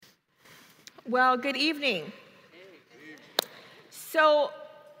Well, good evening. So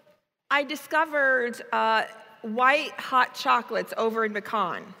I discovered white hot chocolates over in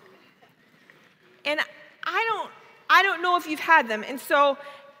Macon. And I don't know if you've had them. And so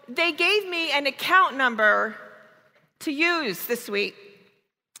they gave me an account number to use this week.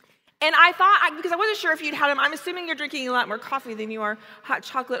 And I thought, because I wasn't sure if you'd had them, I'm assuming you're drinking a lot more coffee than you are hot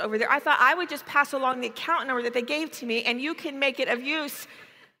chocolate over there. I thought I would just pass along the account number that they gave to me, and you can make it of use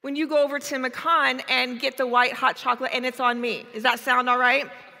when you go over to Macon and get the white hot chocolate, and it's on me. Does that sound all right?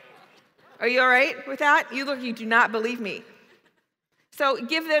 Are you all right with that? You do not believe me. So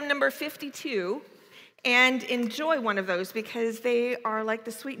give them number 52 and enjoy one of those because they are like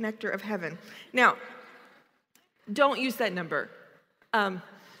the sweet nectar of heaven. Now, don't use that number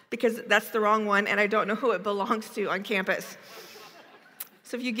because that's the wrong one, and I don't know who it belongs to on campus.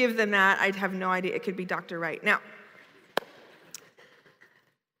 So if you give them that, I'd have no idea. It could be Dr. Wright. Now,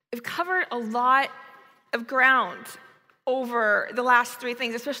 we've covered a lot of ground over the last three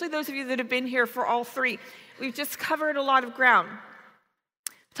things, especially those of you that have been here for all three. We've just covered a lot of ground.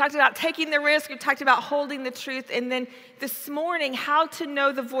 We talked about taking the risk, we talked about holding the truth, and then this morning, how to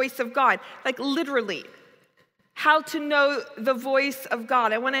know the voice of God, like literally, how to know the voice of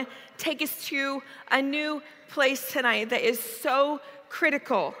God. I want to take us to a new place tonight that is so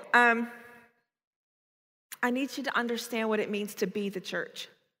critical. I need you to understand what it means to be the church.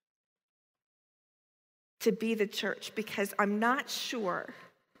 To be the church, because I'm not sure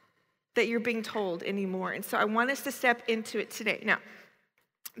that you're being told anymore. And so I want us to step into it today. Now,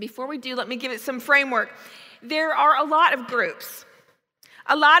 before we do, let me give it some framework. There are a lot of groups,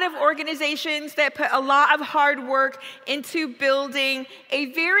 a lot of organizations that put a lot of hard work into building a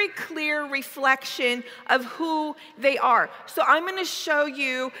very clear reflection of who they are. So I'm going to show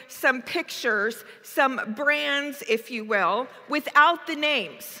you some pictures, some brands, if you will, without the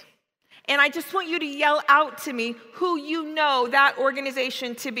names. And I just want you to yell out to me who you know that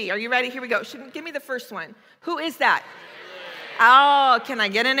organization to be. Are you ready? Here we go. Give me the first one. Who is that? Oh, can I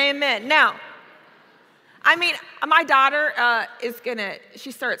get an amen? Now, I mean, my daughter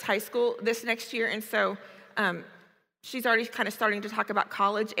she starts high school this next year, and so she's already kind of starting to talk about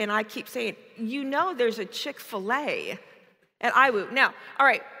college, and I keep saying, you know there's a Chick-fil-A at IWU. Now, all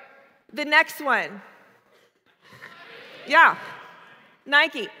right, the next one. Yeah,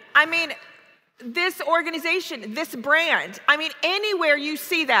 Nike. I mean, this organization, this brand, I mean, anywhere you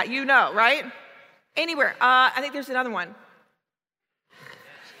see that, you know, right? Anywhere. I think there's another one.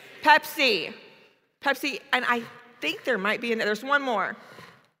 Pepsi, and I think there might be there's one more.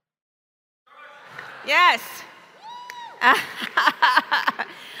 Yes.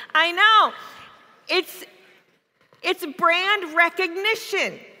 I know. It's brand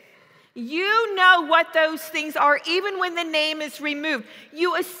recognition. You know what those things are, even when the name is removed.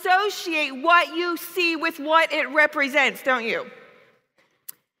 You associate what you see with what it represents, don't you?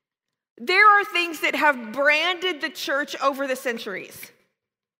 There are things that have branded the church over the centuries.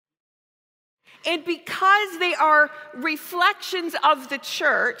 And because they are reflections of the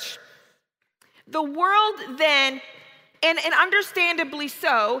church, the world then, and understandably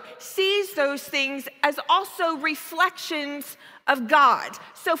so, sees those things as also reflections of God.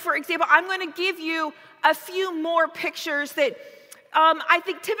 So for example, I'm going to give you a few more pictures that I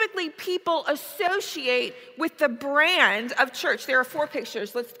think typically people associate with the brand of church. There are 4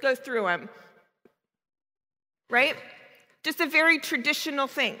 pictures. Let's go through them. Right? Just a very traditional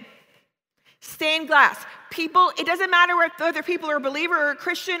thing. Stained glass. People, it doesn't matter whether people are a believer or a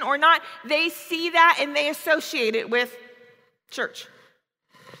Christian or not, they see that and they associate it with church.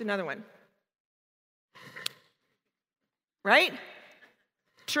 There's another one. Right?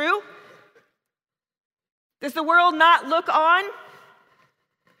 True? Does the world not look on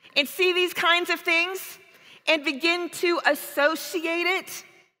and see these kinds of things and begin to associate it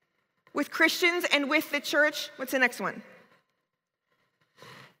with Christians and with the church? What's the next one?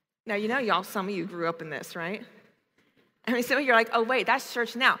 Now, you know, some of you grew up in this, right? I mean, some of you are like, oh, wait, that's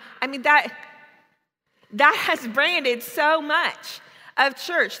church now. I mean, that has branded so much of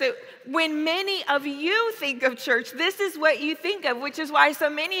church that when many of you think of church, this is what you think of, which is why so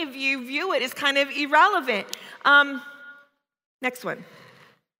many of you view it as kind of irrelevant. Next one.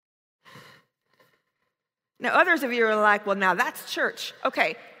 Now, others of you are like, well, now that's church.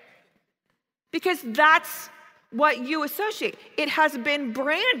 Okay. Because that's what you associate. It has been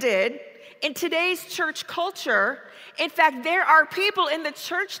branded in today's church culture. In fact, there are people in the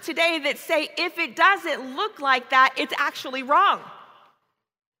church today that say if it doesn't look like that, it's actually wrong.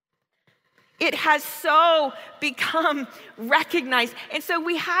 It has so become recognized. And so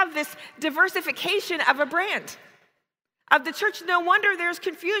we have this diversification of a brand. of the church. No wonder there's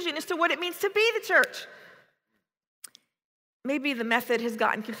confusion as to what it means to be the church. Maybe the method has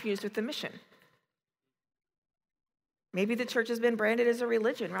gotten confused with the mission. Maybe the church has been branded as a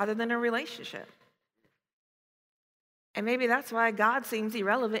religion rather than a relationship. And maybe that's why God seems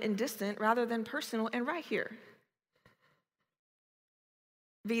irrelevant and distant rather than personal and right here.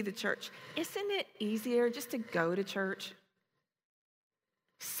 Be the church. Isn't it easier just to go to church?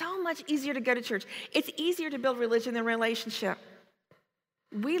 So much easier to go to church. It's easier to build religion than relationship.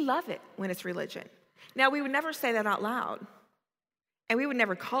 We love it when it's religion. Now, we would never say that out loud. And we would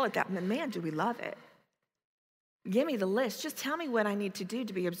never call it that. But man, do we love it. Give me the list. Just tell me what I need to do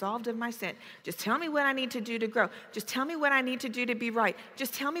to be absolved of my sin. Just tell me what I need to do to grow. Just tell me what I need to do to be right.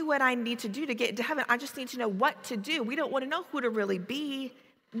 Just tell me what I need to do to get into heaven. I just need to know what to do. We don't want to know who to really be.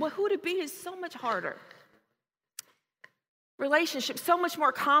 Well, who to be is so much harder. Relationships, so much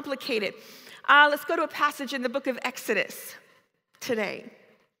more complicated. Let's go to a passage in the book of Exodus today.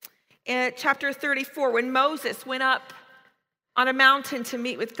 In chapter 34, when Moses went up on a mountain to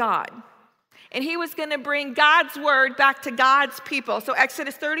meet with God. And he was going to bring God's word back to God's people. So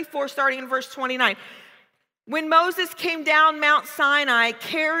Exodus 34, starting in verse 29. When Moses came down Mount Sinai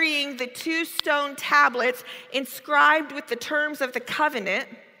carrying the 2 stone tablets inscribed with the terms of the covenant,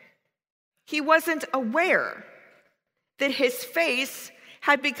 he wasn't aware that his face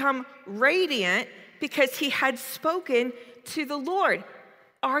had become radiant because he had spoken to the Lord.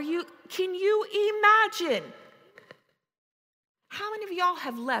 Can you imagine? How many of y'all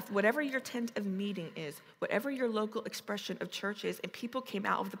have left whatever your tent of meeting is, whatever your local expression of church is, and people came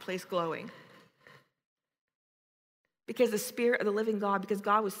out of the place glowing? Because the Spirit of the living God, because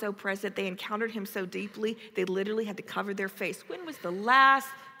God was so present, they encountered him so deeply, they literally had to cover their face. When was the last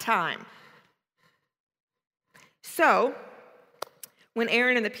time? So, when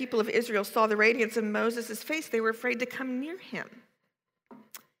Aaron and the people of Israel saw the radiance of Moses' face, they were afraid to come near him.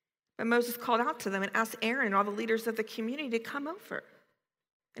 But Moses called out to them and asked Aaron and all the leaders of the community to come over.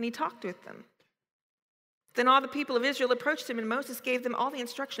 And he talked with them. Then all the people of Israel approached him, and Moses gave them all the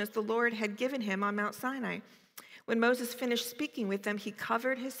instructions the Lord had given him on Mount Sinai. When Moses finished speaking with them, he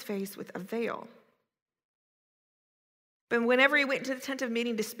covered his face with a veil. But whenever he went into the tent of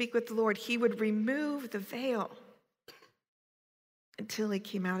meeting to speak with the Lord, he would remove the veil until he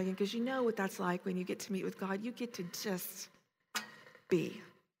came out again. Because you know what that's like when you get to meet with God. You get to just be.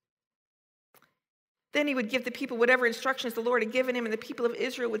 Then he would give the people whatever instructions the Lord had given him, and the people of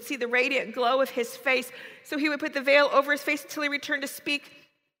Israel would see the radiant glow of his face. So he would put the veil over his face until he returned to speak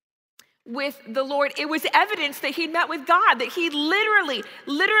with the Lord. It was evidence that he'd met with God, that he literally,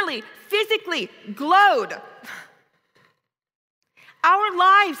 physically glowed. Our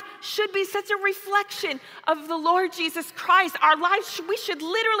lives should be such a reflection of the Lord Jesus Christ. Our lives, we should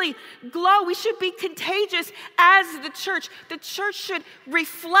literally glow. We should be contagious as the church. The church should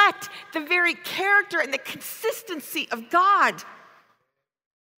reflect the very character and the consistency of God.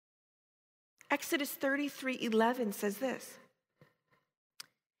 Exodus 33:11 says this.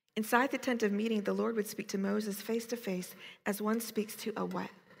 Inside the tent of meeting, the Lord would speak to Moses face to face as one speaks to a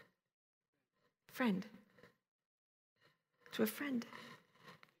what? Friend. To a friend.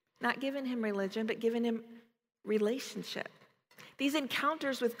 Not giving him religion, but giving him relationship. These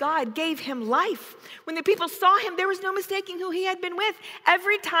encounters with God gave him life. When the people saw him, there was no mistaking who he had been with.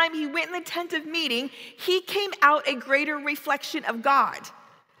 Every time he went in the tent of meeting, he came out a greater reflection of God.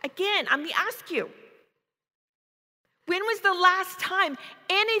 Again, I'm going to ask you, when was the last time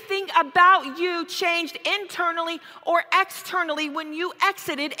anything about you changed internally or externally when you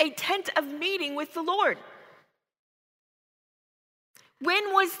exited a tent of meeting with the Lord?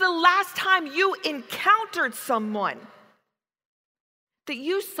 When was the last time you encountered someone that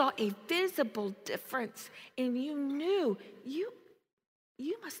you saw a visible difference and you knew you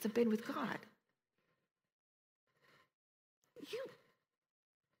must have been with God?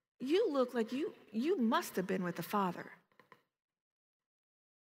 You look like you must have been with the Father.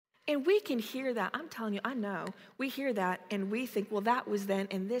 And we can hear that. I'm telling you, I know. We hear that and we think, well, that was then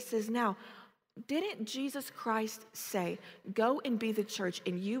and this is now. Didn't Jesus Christ say, go and be the church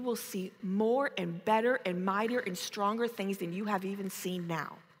and you will see more and better and mightier and stronger things than you have even seen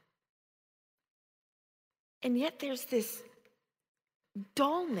now? And yet there's this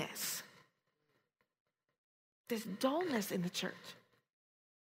dullness in the church.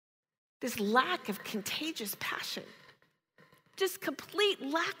 This lack of contagious passion. Just complete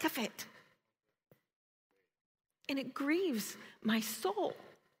lack of it. And it grieves my soul.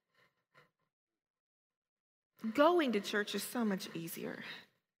 Going to church is so much easier,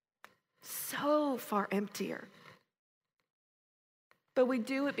 so far emptier. But we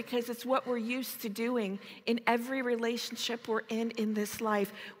do it because it's what we're used to doing in every relationship we're in this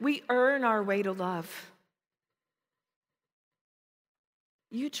life. We earn our way to love.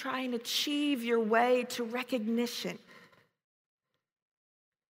 You try and achieve your way to recognition.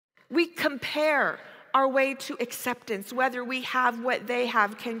 We compare our way to acceptance, whether we have what they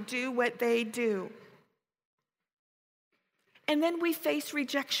have, can do what they do. And then we face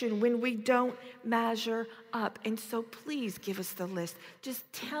rejection when we don't measure up. And so please give us the list.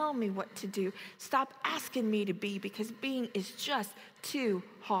 Just tell me what to do. Stop asking me to be, because being is just too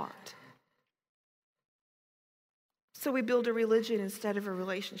hard. So we build a religion instead of a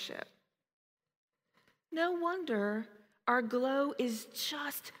relationship. No wonder our glow is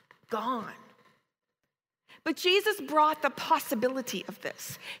just gone. But Jesus brought the possibility of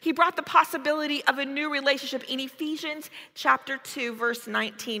this. He brought the possibility of a new relationship. In Ephesians chapter 2, verse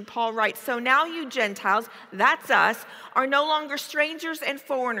 19, Paul writes, "So now you Gentiles," that's us, "are no longer strangers and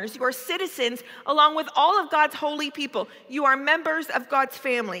foreigners. You are citizens along with all of God's holy people. You are members of God's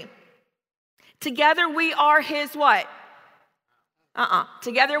family. Together we are his" what?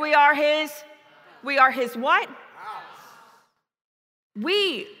 Together we are his what?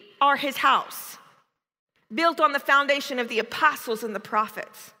 We are his house, built on the foundation of the apostles and the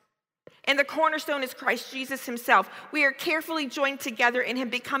prophets. And the cornerstone is Christ Jesus himself. We are carefully joined together in him,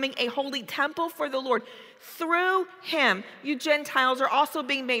 becoming a holy temple for the Lord. Through him, you Gentiles are also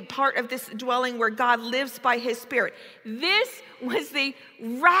being made part of this dwelling where God lives by his Spirit. This was the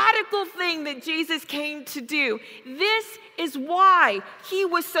radical thing that Jesus came to do. This is why he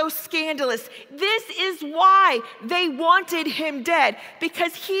was so scandalous. This is why they wanted him dead,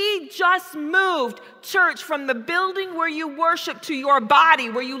 because he just moved church from the building where you worship to your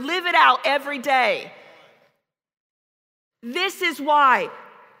body, where you live it out every day. This is why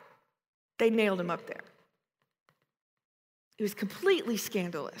they nailed him up there. It was completely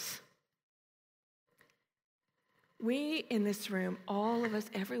scandalous. We in this room, all of us,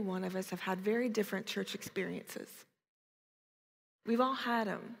 every one of us, have had very different church experiences. We've all had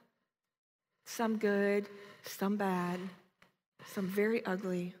them. Some good, some bad, some very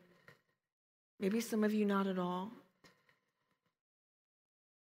ugly. Maybe some of you not at all.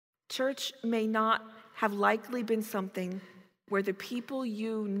 Church may not have likely been something where the people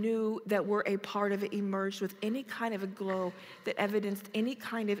you knew that were a part of it emerged with any kind of a glow that evidenced any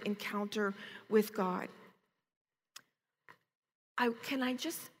kind of encounter with God. Can I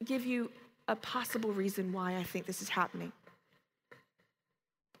just give you a possible reason why I think this is happening?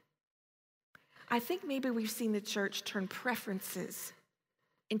 I think maybe we've seen the church turn preferences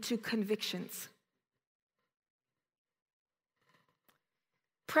into convictions.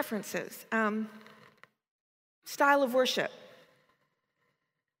 Preferences, style of worship.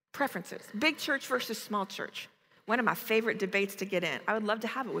 Preferences. Big church versus small church. One of my favorite debates to get in, I would love to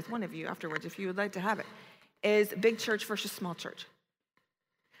have it with one of you afterwards if you would like to have it, is big church versus small church.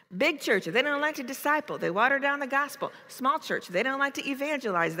 Big church, they don't like to disciple. They water down the gospel. Small church, they don't like to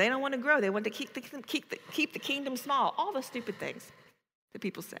evangelize. They don't want to grow. They want to keep the kingdom small. All the stupid things that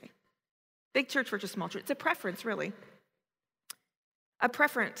people say. Big church versus small church. It's a preference, really. A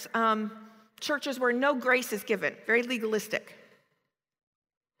preference. Churches where no grace is given, very legalistic.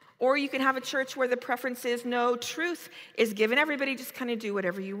 Or you can have a church where the preference is no truth is given. Everybody just kind of do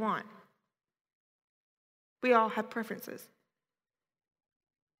whatever you want. We all have preferences.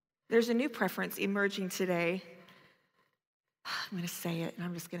 There's a new preference emerging today. I'm going to say it, and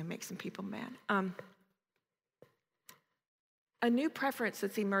I'm just going to make some people mad. A new preference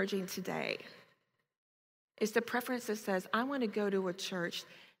that's emerging today is the preference that says, I want to go to a church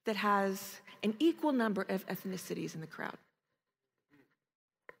that has an equal number of ethnicities in the crowd,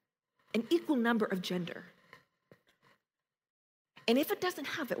 an equal number of gender. And if it doesn't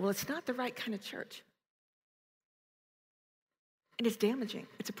have it, well, it's not the right kind of church. And it's damaging.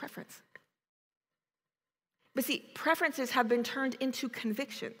 It's a preference. But see, preferences have been turned into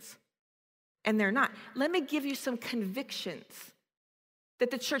convictions, and they're not. Let me give you some convictions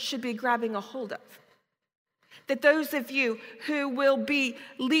that the church should be grabbing a hold of. That those of you who will be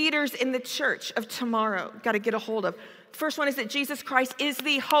leaders in the church of tomorrow got to get a hold of. First one is that Jesus Christ is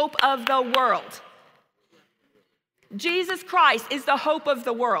the hope of the world. Jesus Christ is the hope of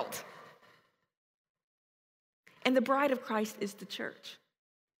the world. And the bride of Christ is the church.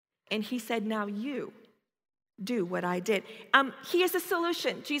 And he said, now you do what I did. He is the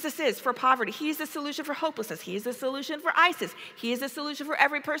solution. Jesus is for poverty. He is the solution for hopelessness. He is the solution for ISIS. He is the solution for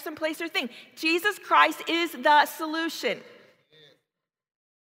every person, place, or thing. Jesus Christ is the solution.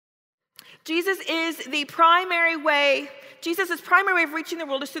 Jesus' primary way of reaching the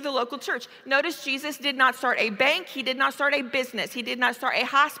world is through the local church. Notice Jesus did not start a bank. He did not start a business. He did not start a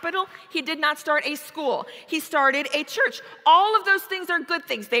hospital. He did not start a school. He started a church. All of those things are good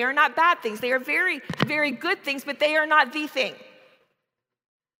things. They are not bad things. They are very, very good things, but they are not the thing.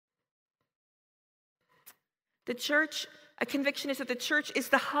 The church, a conviction is that the church is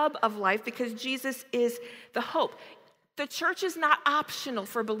the hub of life because Jesus is the hope. The church is not optional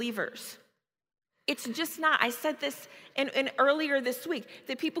for believers. It's just not. I said this in earlier this week.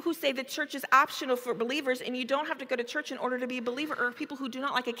 The people who say the church is optional for believers and you don't have to go to church in order to be a believer are people who do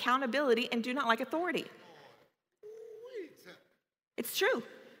not like accountability and do not like authority. It's true.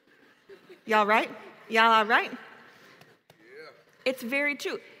 Y'all right? Y'all all right? It's very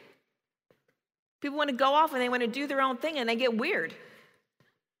true. People want to go off and they want to do their own thing and they get weird. It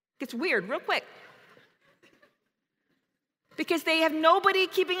gets weird real quick. Because they have nobody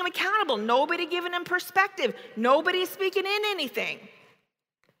keeping them accountable, nobody giving them perspective, nobody speaking in anything.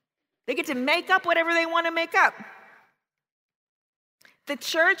 They get to make up whatever they want to make up. The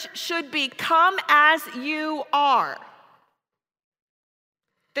church should be come as you are.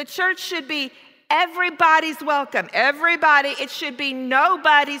 The church should be everybody's welcome. Everybody, it should be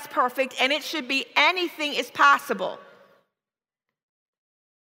nobody's perfect, and it should be anything is possible.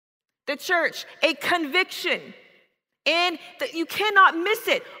 The church, a conviction. And that you cannot miss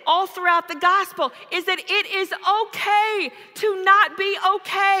it all throughout the gospel is that it is okay to not be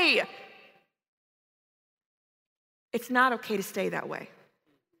okay. It's not okay to stay that way.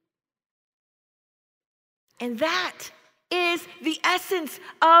 And that is the essence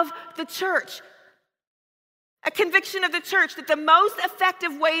of the church. A conviction of the church that the most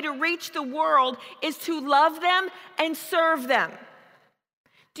effective way to reach the world is to love them and serve them.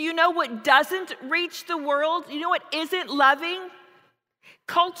 Do you know what doesn't reach the world? You know what isn't loving?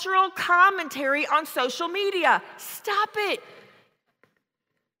 Cultural commentary on social media. Stop it.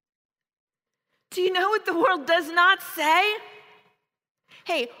 Do you know what the world does not say?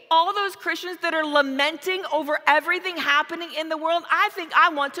 Hey, all those Christians that are lamenting over everything happening in the world, I think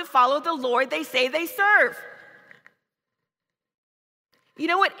I want to follow the Lord they say they serve. You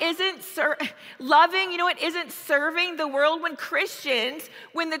know what isn't loving? You know what isn't serving the world?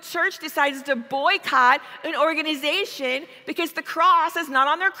 When the church decides to boycott an organization because the cross is not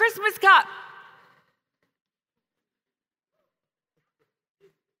on their Christmas cup.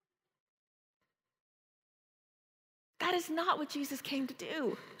 That is not what Jesus came to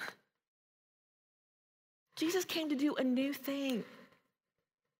do. Jesus came to do a new thing.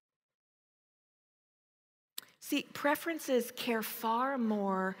 See, preferences care far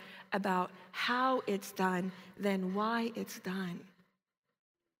more about how it's done than why it's done.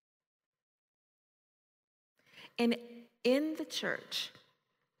 And in the church,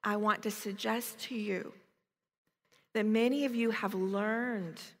 I want to suggest to you that many of you have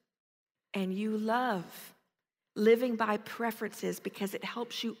learned and you love living by preferences because it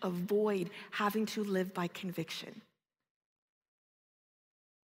helps you avoid having to live by conviction.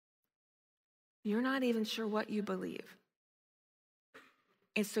 You're not even sure what you believe.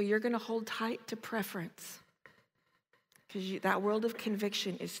 And so you're going to hold tight to preference because that world of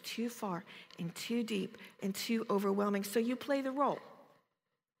conviction is too far and too deep and too overwhelming. So you play the role.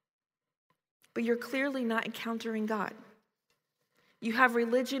 But you're clearly not encountering God. You have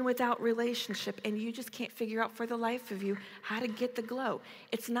religion without relationship, and you just can't figure out for the life of you how to get the glow.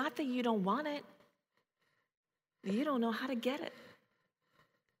 It's not that you don't want it. You don't know how to get it.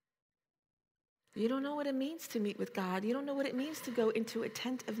 You don't know what it means to meet with God. You don't know what it means to go into a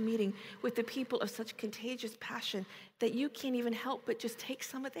tent of meeting with the people of such contagious passion that you can't even help but just take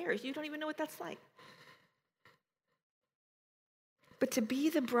some of theirs. You don't even know what that's like. But to be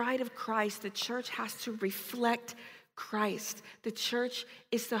the bride of Christ, the church has to reflect Christ. The church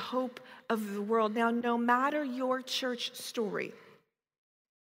is the hope of the world. Now, no matter your church story,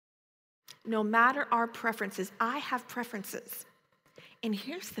 no matter our preferences, I have preferences. And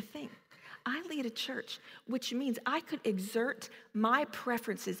here's the thing. I lead a church, which means I could exert my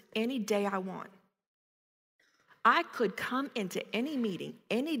preferences any day I want. I could come into any meeting,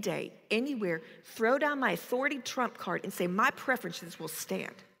 any day, anywhere, throw down my authority trump card and say my preferences will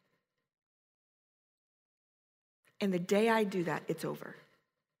stand. And the day I do that, it's over.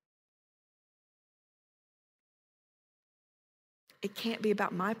 It can't be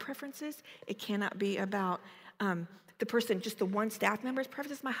about my preferences. It cannot be about the person, just the one staff member's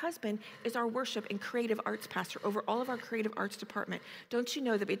preferences. My husband is our worship and creative arts pastor over all of our creative arts department. Don't you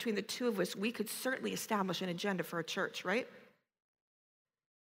know that between the two of us, we could certainly establish an agenda for a church, right?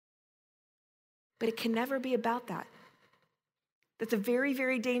 But it can never be about that. That's a very,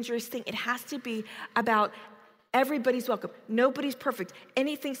 very dangerous thing. It has to be about everybody's welcome. Nobody's perfect.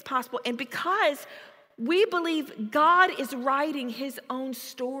 Anything's possible. And because we believe God is writing his own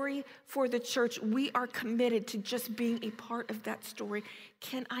story for the church, we are committed to just being a part of that story.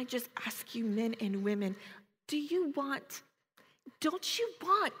 Can I just ask you, men and women, don't you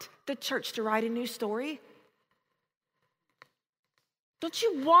want the church to write a new story? Don't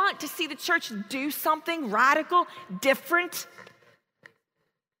you want to see the church do something radical, different?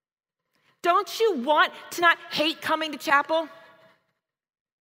 Don't you want to not hate coming to chapel?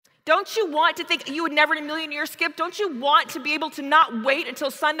 Don't you want to think you would never in a million years skip? Don't you want to be able to not wait until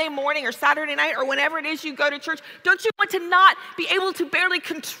Sunday morning or Saturday night or whenever it is you go to church? Don't you want to not be able to barely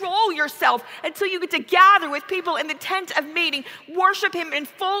control yourself until you get to gather with people in the tent of meeting, worship him in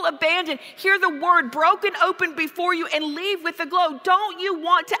full abandon, hear the word broken open before you, and leave with a glow? Don't you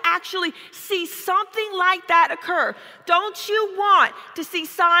want to actually see something like that occur? Don't you want to see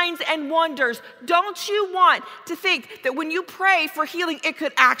signs and wonders? Don't you want to think that when you pray for healing, it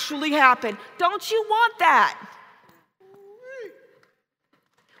could actually happen? Don't you want that?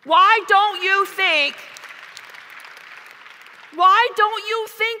 Why don't you think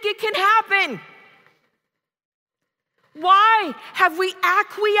it can happen? Why have we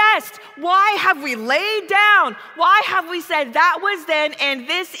acquiesced? Why have we laid down? Why have we said that was then and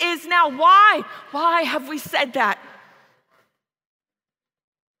this is now? Why have we said that?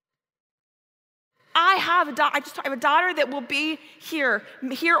 I have a daughter that will be here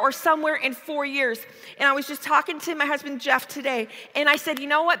or somewhere in 4 years. And I was just talking to my husband, Jeff, today. And I said, you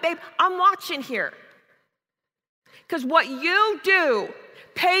know what, babe? I'm watching here. Because what you do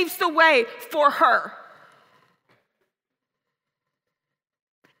paves the way for her.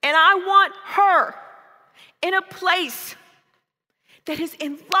 And I want her in a place that is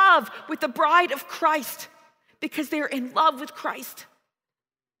in love with the bride of Christ. Because they're in love with Christ.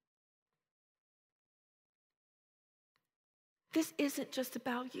 This isn't just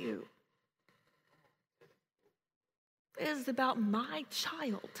about you. It is about my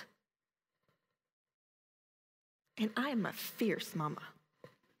child. And I am a fierce mama.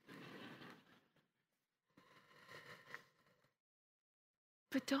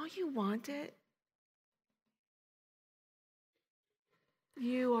 But don't you want it?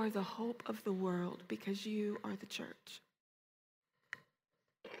 You are the hope of the world because you are the church.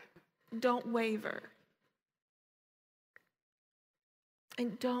 Don't waver.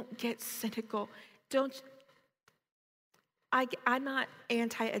 And don't get cynical. I'm not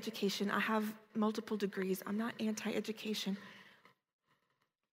anti-education. I have multiple degrees. I'm not anti-education.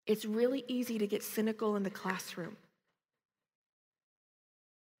 It's really easy to get cynical in the classroom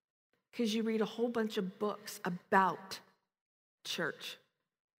because you read a whole bunch of books about church.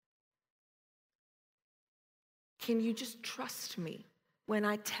 Can you just trust me when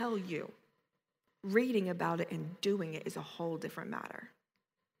I tell you reading about it and doing it is a whole different matter?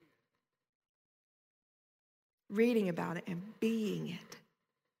 Reading about it and being it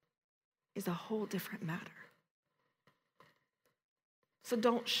is a whole different matter. So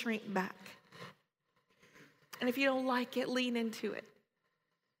don't shrink back. And if you don't like it, lean into it.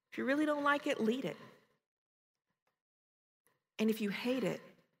 If you really don't like it, lead it. And if you hate it,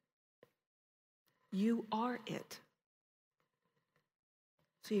 you are it.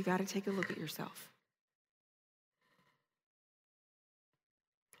 So you got to take a look at yourself.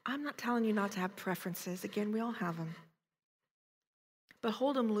 I'm not telling you not to have preferences. Again, we all have them. But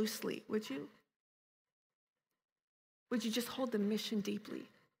hold them loosely, would you? Would you just hold the mission deeply?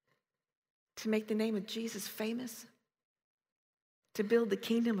 To make the name of Jesus famous? To build the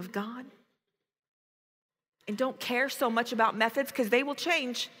kingdom of God? And don't care so much about methods because they will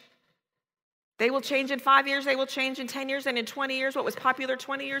change. They will change in 5 years, they will change in 10 years, and in 20 years, what was popular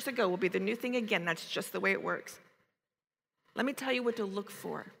 20 years ago will be the new thing again. That's just the way it works. Let me tell you what to look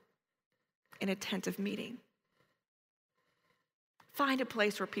for in a tent of meeting. Find a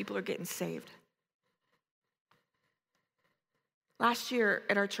place where people are getting saved. Last year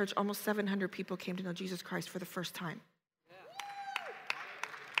at our church, almost 700 people came to know Jesus Christ for the first time.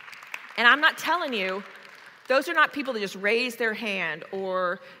 And I'm not telling you, those are not people that just raised their hand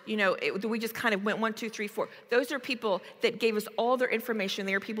or, we just kind of went 1, 2, 3, 4. Those are people that gave us all their information.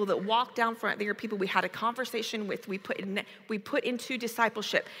 They are people that walked down front. They are people we had a conversation with. We put into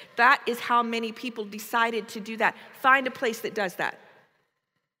discipleship. That is how many people decided to do that. Find a place that does that.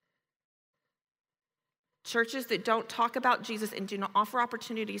 Churches that don't talk about Jesus and do not offer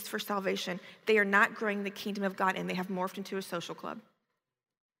opportunities for salvation, they are not growing the kingdom of God, and they have morphed into a social club.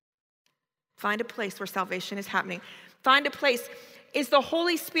 Find a place where salvation is happening. Find a place. Is the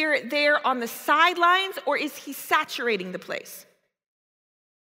Holy Spirit there on the sidelines, or is he saturating the place?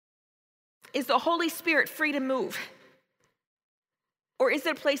 Is the Holy Spirit free to move? Or is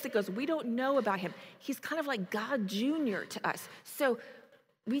it a place that goes, we don't know about him? He's kind of like God Jr. to us. So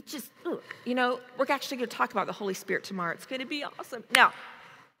we just, we're actually going to talk about the Holy Spirit tomorrow. It's going to be awesome. Now,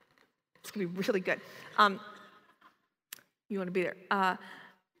 it's going to be really good. You want to be there.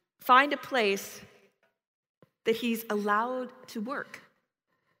 Find a place that he's allowed to work.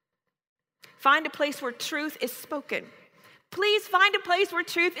 Find a place where truth is spoken. Please find a place where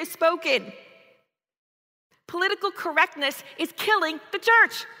truth is spoken. Political correctness is killing the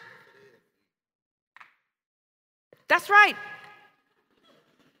church. That's right.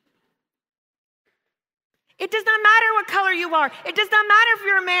 It does not matter what color you are. It does not matter if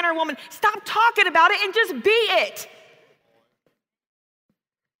you're a man or a woman. Stop talking about it and just be it.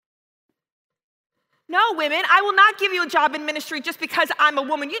 No, women, I will not give you a job in ministry just because I'm a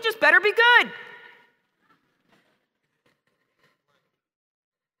woman. You just better be good.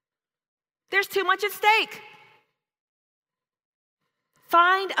 There's too much at stake.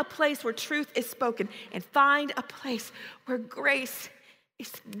 Find a place where truth is spoken and find a place where grace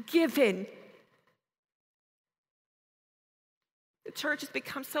is given. The church has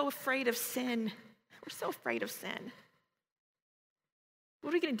become so afraid of sin. We're so afraid of sin. What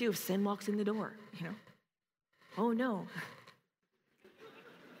are we going to do if sin walks in the door? Oh no.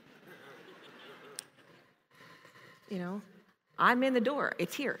 I'm in the door.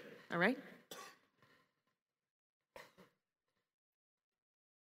 It's here, all right?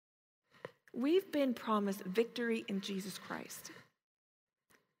 We've been promised victory in Jesus Christ.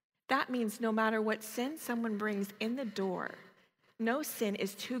 That means no matter what sin someone brings in the door, no sin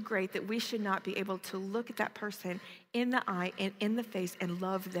is too great that we should not be able to look at that person in the eye and in the face and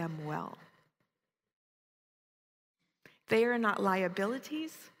love them well. They are not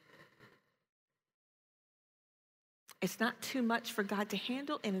liabilities. It's not too much for God to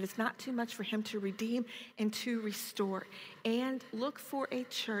handle, and it's not too much for him to redeem and to restore. And look for a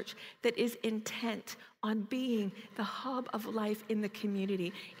church that is intent on being the hub of life in the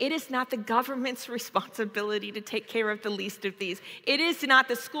community. It is not the government's responsibility to take care of the least of these. It is not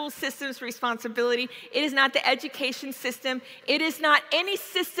the school system's responsibility. It is not the education system. It is not any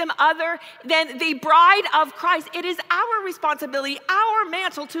system other than the bride of Christ. It is our responsibility, our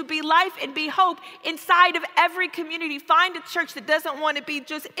mantle to be life and be hope inside of every community. Find a church that doesn't want to be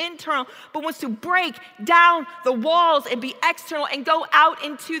just internal, but wants to break down the walls and be external and go out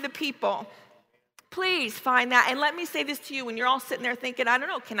into the people. Please find that. And let me say this to you when you're all sitting there thinking, I don't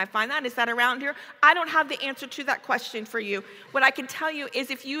know, can I find that? Is that around here? I don't have the answer to that question for you. What I can tell you is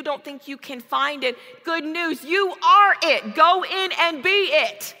if you don't think you can find it, good news, you are it. Go in and be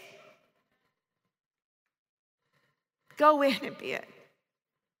it. Go in and be it.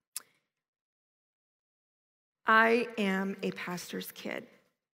 I am a pastor's kid.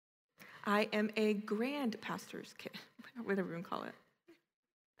 I am a grand pastor's kid, whatever you want to call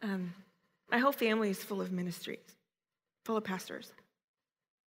it. My whole family is full of ministries, full of pastors.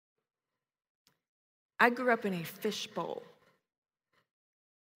 I grew up in a fishbowl.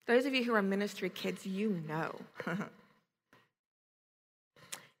 Those of you who are ministry kids, you know.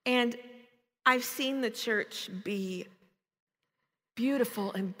 And I've seen the church be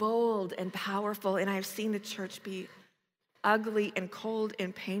beautiful and bold and powerful, and I've seen the church be ugly and cold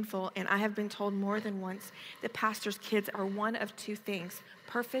and painful, and I have been told more than once that pastors' kids are one of two things,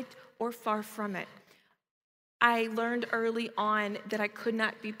 perfect or far from it. I learned early on that I could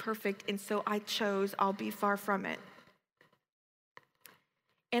not be perfect, and so I chose I'll be far from it.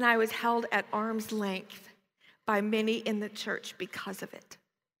 And I was held at arm's length by many in the church because of it.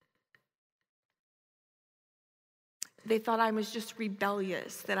 They thought I was just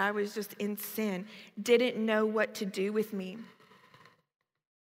rebellious, that I was just in sin, didn't know what to do with me.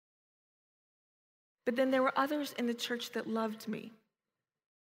 But then there were others in the church that loved me.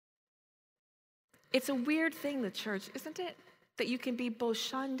 It's a weird thing, the church, isn't it? That you can be both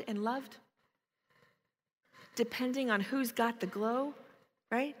shunned and loved, depending on who's got the glow,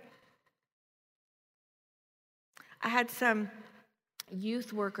 right? I had some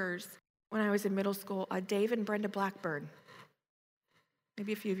youth workers when I was in middle school, Dave and Brenda Blackburn.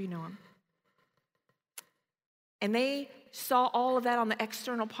 Maybe a few of you know them. And they saw all of that on the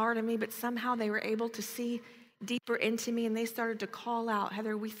external part of me, but somehow they were able to see deeper into me, and they started to call out,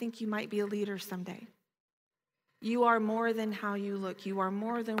 Heather, we think you might be a leader someday. You are more than how you look. You are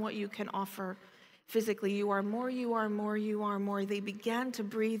more than what you can offer physically. You are more, you are more, you are more. They began to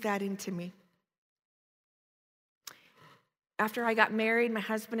breathe that into me. After I got married, my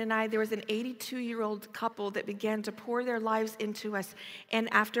husband and I, there was an 82-year-old couple that began to pour their lives into us.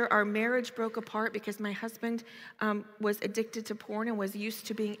 And after our marriage broke apart because my husband was addicted to porn and was used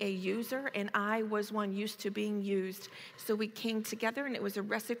to being a user, and I was one used to being used. So we came together, and it was a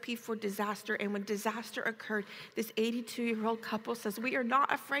recipe for disaster. And when disaster occurred, this 82-year-old couple says, "We are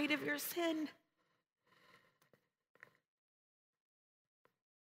not afraid of your sin."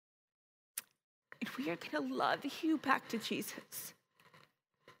 And we are going to love you back to Jesus.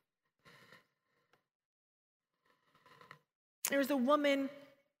 There was a woman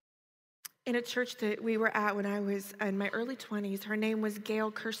in a church that we were at when I was in my early 20s. Her name was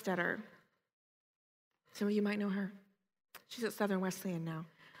Gail Kerstetter. Some of you might know her. She's at Southern Wesleyan now.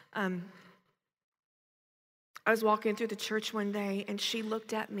 I was walking through the church one day, and she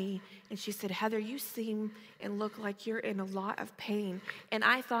looked at me, and she said, "Heather, you seem and look like you're in a lot of pain." And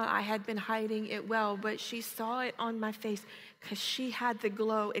I thought I had been hiding it well, but she saw it on my face because she had the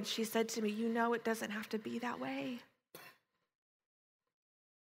glow, and she said to me, "You know, it doesn't have to be that way."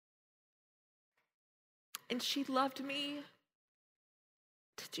 And she loved me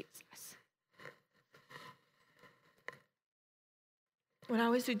to Jesus. When I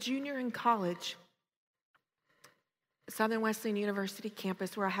was a junior in college, Southern Wesleyan University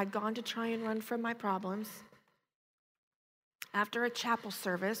campus, where I had gone to try and run from my problems, after a chapel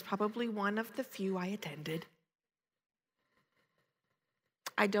service, probably one of the few I attended,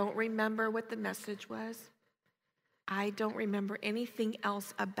 I don't remember what the message was. I don't remember anything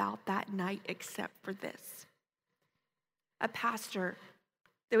else about that night except for this. A pastor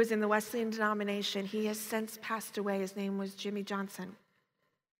that was in the Wesleyan denomination, he has since passed away. His name was Jimmy Johnson.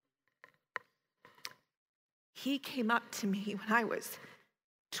 He came up to me when I was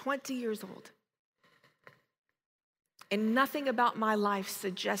 20 years old, and nothing about my life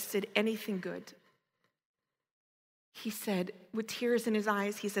suggested anything good. He said, with tears in his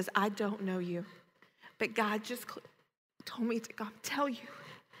eyes, he says, "I don't know you, but God just told me to come tell you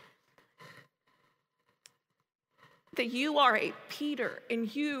that you are a Peter,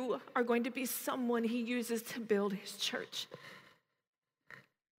 and you are going to be someone he uses to build his church."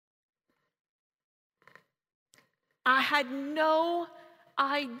 I had no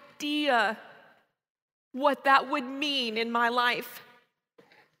idea what that would mean in my life.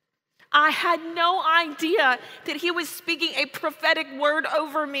 I had no idea that he was speaking a prophetic word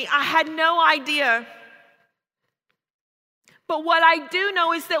over me. I had no idea. But what I do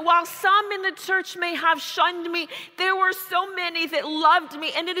know is that while some in the church may have shunned me, there were so many that loved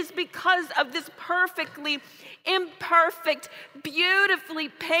me, and it is because of this perfectly imperfect, beautifully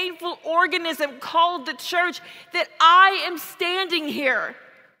painful organism called the church that I am standing here.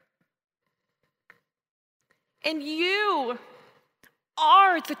 And you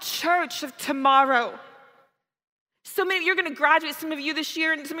are the church of tomorrow. So many of you are going to graduate, some of you this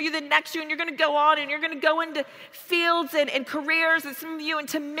year, and some of you the next year, and you're going to go on, and you're going to go into fields and careers, and some of you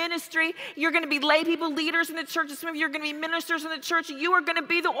into ministry. You're going to be lay people, leaders in the church, and some of you are going to be ministers in the church. You are going to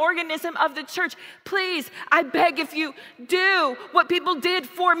be the organism of the church. Please, I beg if you do what people did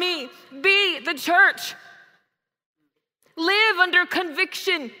for me. Be the church. Live under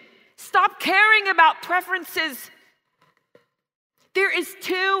conviction. Stop caring about preferences. There is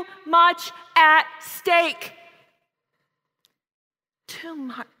too much at stake. Too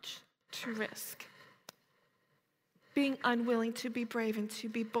much to risk. Being unwilling to be brave and to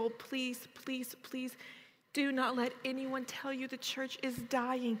be bold. Please, please, please do not let anyone tell you the church is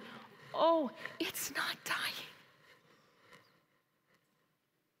dying. Oh, it's not dying.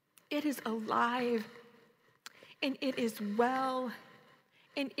 It is alive, and it is well,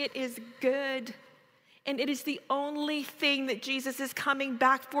 and it is good. And it is the only thing that Jesus is coming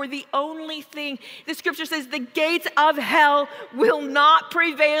back for, the only thing. The scripture says the gates of hell will not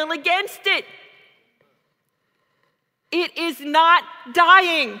prevail against it. It is not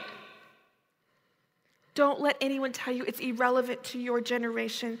dying. Don't let anyone tell you it's irrelevant to your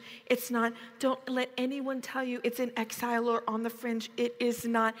generation. It's not. Don't let anyone tell you it's in exile or on the fringe. It is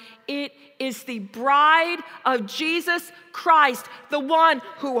not. It is the bride of Jesus Christ, the one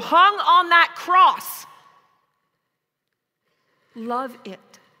who hung on that cross. Love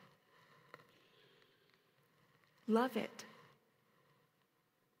it. Love it.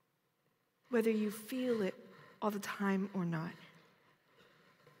 Whether you feel it all the time or not.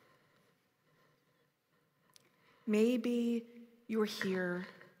 Maybe you're here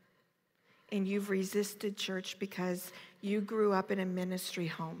and you've resisted church because you grew up in a ministry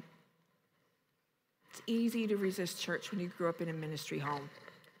home. It's easy to resist church when you grew up in a ministry home.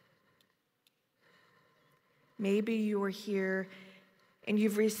 Maybe you are here and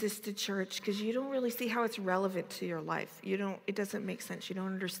you've resisted church because you don't really see how it's relevant to your life. It doesn't make sense. You don't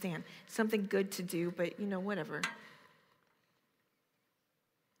understand. Something good to do, but whatever.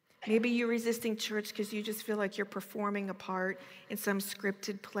 Maybe you're resisting church because you just feel like you're performing a part in some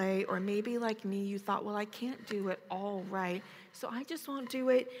scripted play, or maybe like me, you thought, well, I can't do it all right, so I just won't do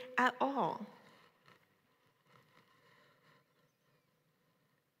it at all.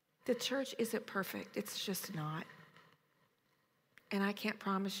 The church isn't perfect. It's just not. And I can't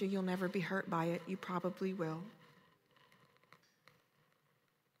promise you you'll never be hurt by it. You probably will.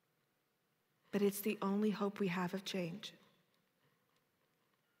 But it's the only hope we have of change.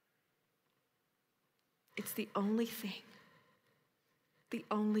 It's the only thing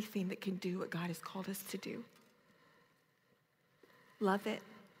that can do what God has called us to do. Love it.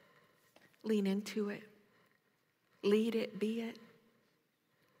 Lean into it. Lead it. Be it.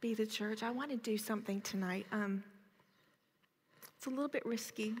 Be the church. I want to do something tonight. It's a little bit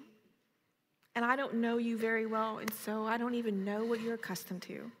risky. And I don't know you very well, and so I don't even know what you're accustomed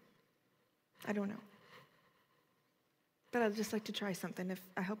to. I don't know. But I'd just like to try something.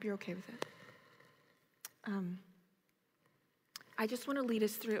 I hope you're okay with it. I just want to lead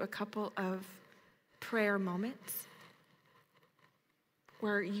us through a couple of prayer moments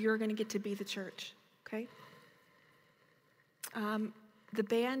where you're going to get to be the church, okay? The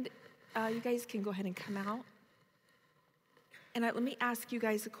band, you guys can go ahead and come out. And let me ask you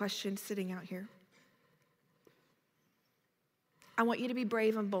guys a question sitting out here. I want you to be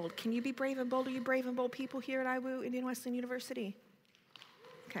brave and bold. Can you be brave and bold? Are you brave and bold people here at IWU, Indiana Wesleyan University?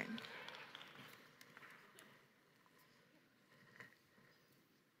 Okay.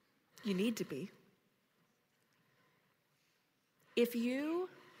 You need to be. If you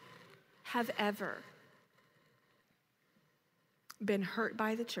have ever been hurt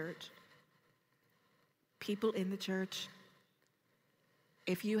by the church, people in the church,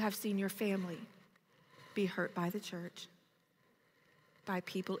 if you have seen your family be hurt by the church, by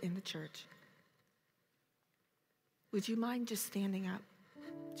people in the church, would you mind just standing up?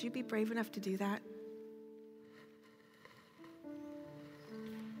 Would you be brave enough to do that?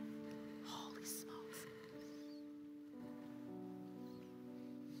 Holy smokes.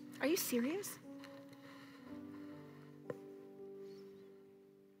 Are you serious?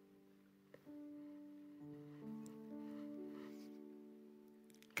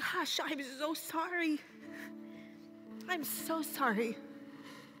 Gosh, I'm so sorry. I'm so sorry.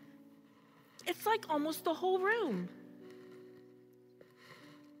 It's like almost the whole room.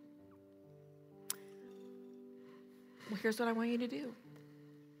 Well, here's what I want you to do.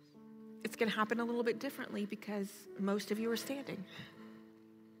 It's going to happen a little bit differently because most of you are standing.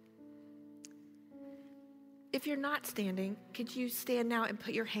 If you're not standing, could you stand now and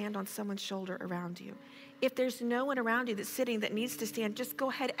put your hand on someone's shoulder around you? If there's no one around you that's sitting that needs to stand, just go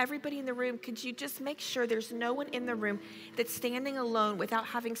ahead. Everybody in the room, could you just make sure there's no one in the room that's standing alone without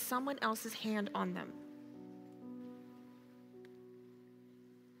having someone else's hand on them?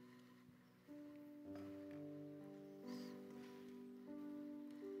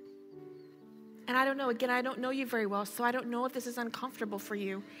 And I don't know, again, I don't know you very well, so I don't know if this is uncomfortable for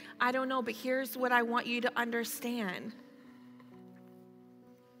you. I don't know, but here's what I want you to understand.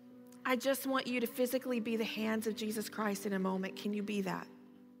 I just want you to physically be the hands of Jesus Christ in a moment. Can you be that?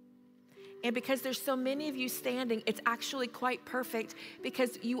 And because there's so many of you standing, it's actually quite perfect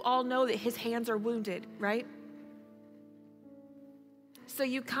because you all know that his hands are wounded, right? So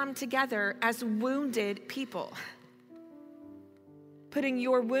you come together as wounded people, putting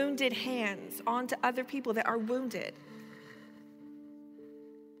your wounded hands onto other people that are wounded,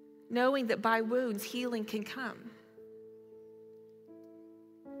 knowing that by wounds, healing can come.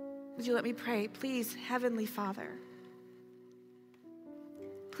 Would you let me pray? Please, Heavenly Father.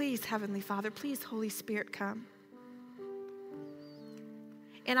 Please, Heavenly Father. Please, Holy Spirit, come.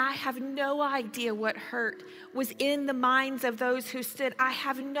 And I have no idea what hurt was in the minds of those who stood. I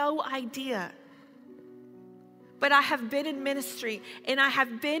have no idea. But I have been in ministry, and I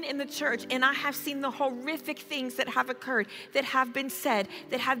have been in the church, and I have seen the horrific things that have occurred, that have been said,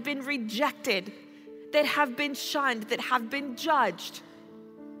 that have been rejected, that have been shunned, that have been judged.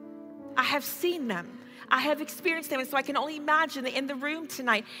 I have seen them. I have experienced them, and so I can only imagine that in the room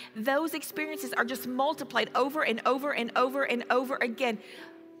tonight, those experiences are just multiplied over and over and over and over again.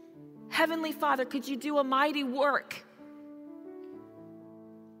 Heavenly Father, could you do a mighty work?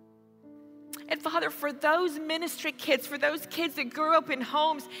 And Father, for those ministry kids, for those kids that grew up in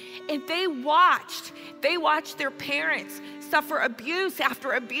homes, and they watched their parents suffer abuse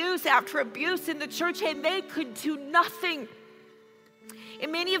after abuse after abuse in the church, and they could do nothing.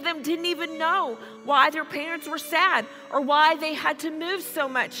 And many of them didn't even know why their parents were sad, or why they had to move so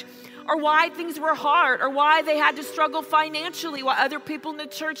much, or why things were hard, or why they had to struggle financially while other people in the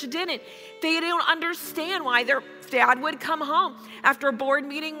church didn't. They don't understand why their dad would come home after a board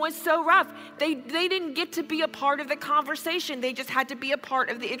meeting was so rough. They didn't get to be a part of the conversation. They just had to be a part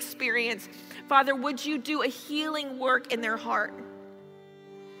of the experience. Father, would you do a healing work in their heart?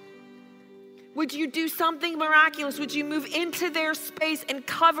 Would you do something miraculous? Would you move into their space and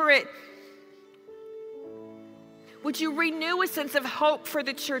cover it? Would you renew a sense of hope for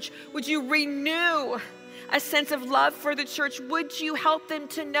the church? Would you renew a sense of love for the church? Would you help them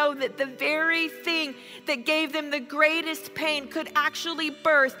to know that the very thing that gave them the greatest pain could actually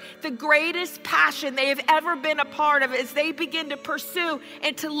birth the greatest passion they have ever been a part of as they begin to pursue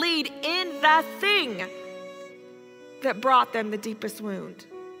and to lead in the thing that brought them the deepest wound?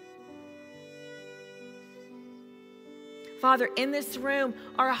 Father, in this room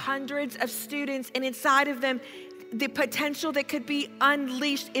are hundreds of students, and inside of them, the potential that could be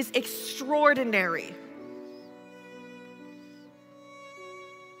unleashed is extraordinary.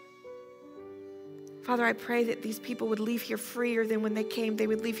 Father, I pray that these people would leave here freer than when they came. They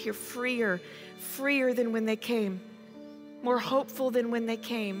would leave here freer than when they came, more hopeful than when they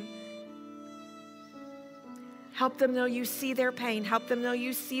came. Help them know you see their pain. Help them know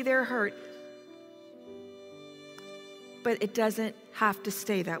you see their hurt. But it doesn't have to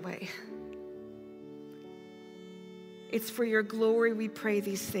stay that way. It's for your glory we pray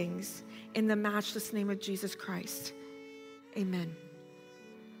these things in the matchless name of Jesus Christ. Amen.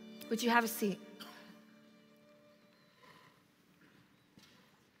 Would you have a seat?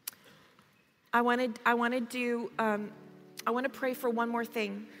 I want to pray for one more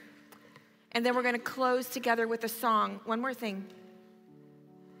thing, and then we're going to close together with a song. One more thing.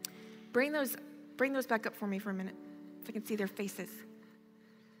 Bring those back up for me for a minute, if I can see their faces.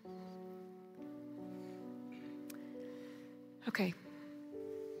 Okay.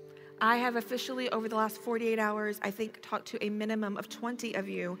 I have officially, over the last 48 hours, I think, talked to a minimum of 20 of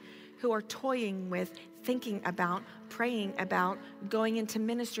you who are toying with, thinking about, praying about going into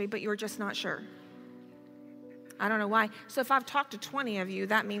ministry, but you're just not sure. I don't know why. So if I've talked to 20 of you,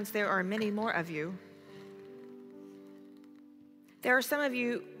 that means there are many more of you. There are some of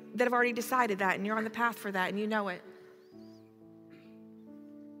you that have already decided that, and you're on the path for that, and you know it.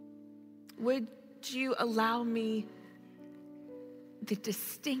 Would you allow me the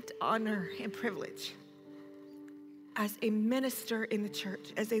distinct honor and privilege as a minister in the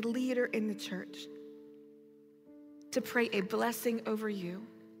church, as a leader in the church, to pray a blessing over you,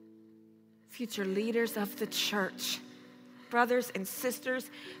 future leaders of the church, brothers and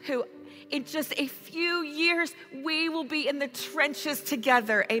sisters who in just a few years we will be in the trenches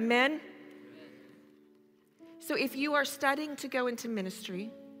together, amen? So if you are studying to go into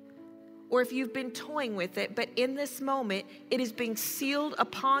ministry, or if you've been toying with it, but in this moment, it is being sealed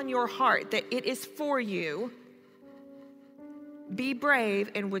upon your heart that it is for you, be brave,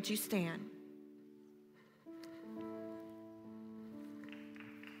 and would you stand?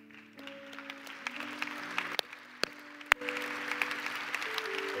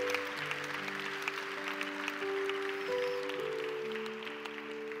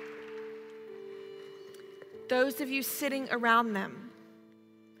 Those of you sitting around them,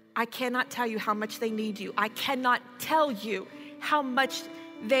 I cannot tell you how much they need you. I cannot tell you how much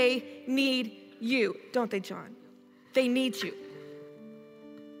they need you. Don't they, John? They need you.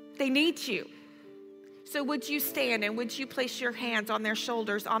 They need you. So would you stand and would you place your hands on their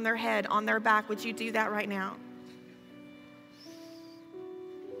shoulders, on their head, on their back? Would you do that right now?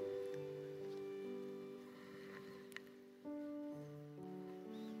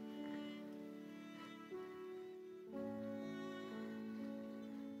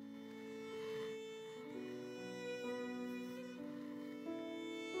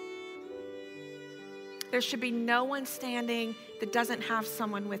 There should be no one standing that doesn't have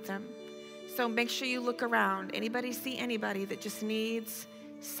someone with them. So make sure you look around. Anybody see anybody that just needs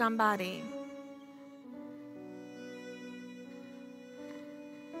somebody?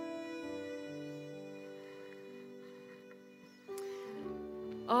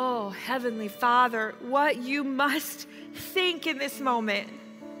 Oh, Heavenly Father, what you must think in this moment.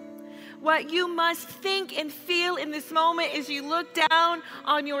 What you must think and feel in this moment as you look down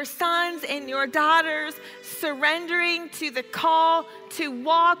on your sons and your daughters surrendering to the call to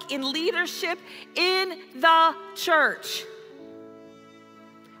walk in leadership in the church.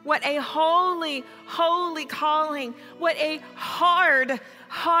 What a holy, holy calling. What a hard,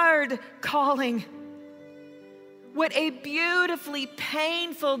 hard calling. What a beautifully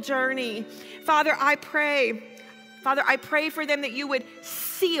painful journey. Father, I pray Father, I pray for them that you would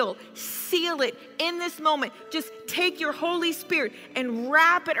seal it in this moment. Just take your Holy Spirit and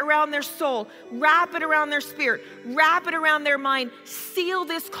wrap it around their soul, wrap it around their spirit, wrap it around their mind. Seal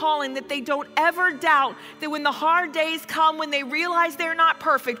this calling that they don't ever doubt that when the hard days come, when they realize they're not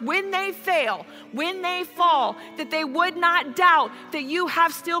perfect, when they fail, when they fall, that they would not doubt that you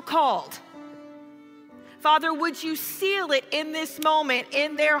have still called. Father, would you seal it in this moment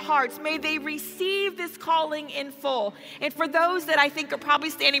in their hearts? May they receive this calling in full. And for those that I think are probably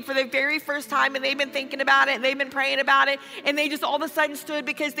standing for the very first time and they've been thinking about it and they've been praying about it and they just all of a sudden stood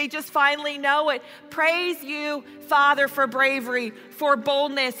because they just finally know it. Praise you, Father, for bravery, for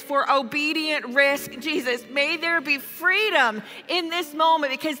boldness, for obedient risk. Jesus, may there be freedom in this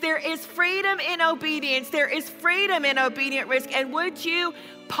moment because there is freedom in obedience. There is freedom in obedient risk. And would you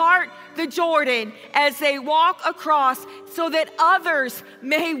part the Jordan as they walk across so that others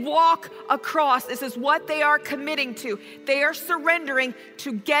may walk across. This is what they are committing to. They are surrendering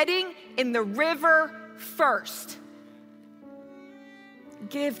to getting in the river first.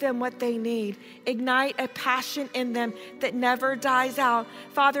 Give them what they need. Ignite a passion in them that never dies out.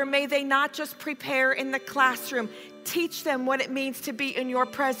 Father, may they not just prepare in the classroom. Teach them what it means to be in your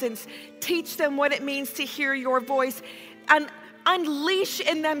presence. Teach them what it means to hear your voice. And unleash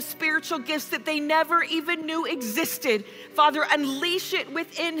in them spiritual gifts that they never even knew existed. Father, unleash it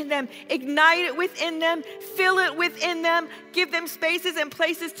within them. Ignite it within them. Fill it within them. Give them spaces and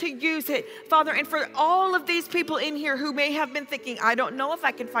places to use it. Father, and for all of these people in here who may have been thinking, I don't know if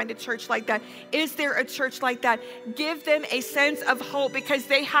I can find a church like that. Is there a church like that? Give them a sense of hope because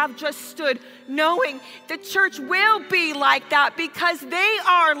they have just stood knowing the church will be like that because they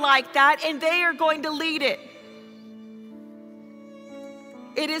are like that and they are going to lead it.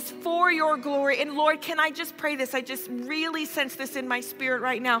 It is for your glory. And Lord, can I just pray this? I just really sense this in my spirit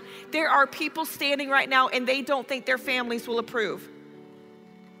right now. There are people standing right now and they don't think their families will approve.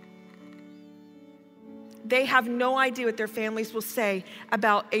 They have no idea what their families will say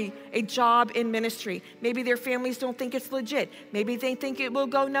about a job in ministry. Maybe their families don't think it's legit. Maybe they think it will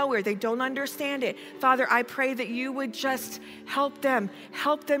go nowhere. They don't understand it. Father, I pray that you would just help them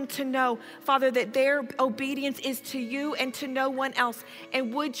to know, Father, that their obedience is to you and to no one else.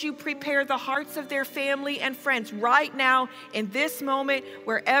 And would you prepare the hearts of their family and friends right now in this moment,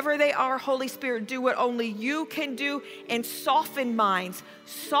 wherever they are, Holy Spirit, do what only you can do and soften minds,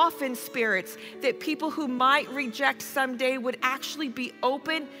 soften spirits, that people who might reject someday would actually be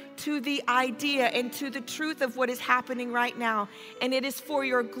open to the idea and to the truth of what is happening right now. And it is for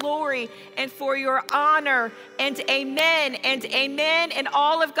your glory and for your honor. And amen and amen. And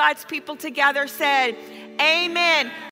all of God's people together said, amen.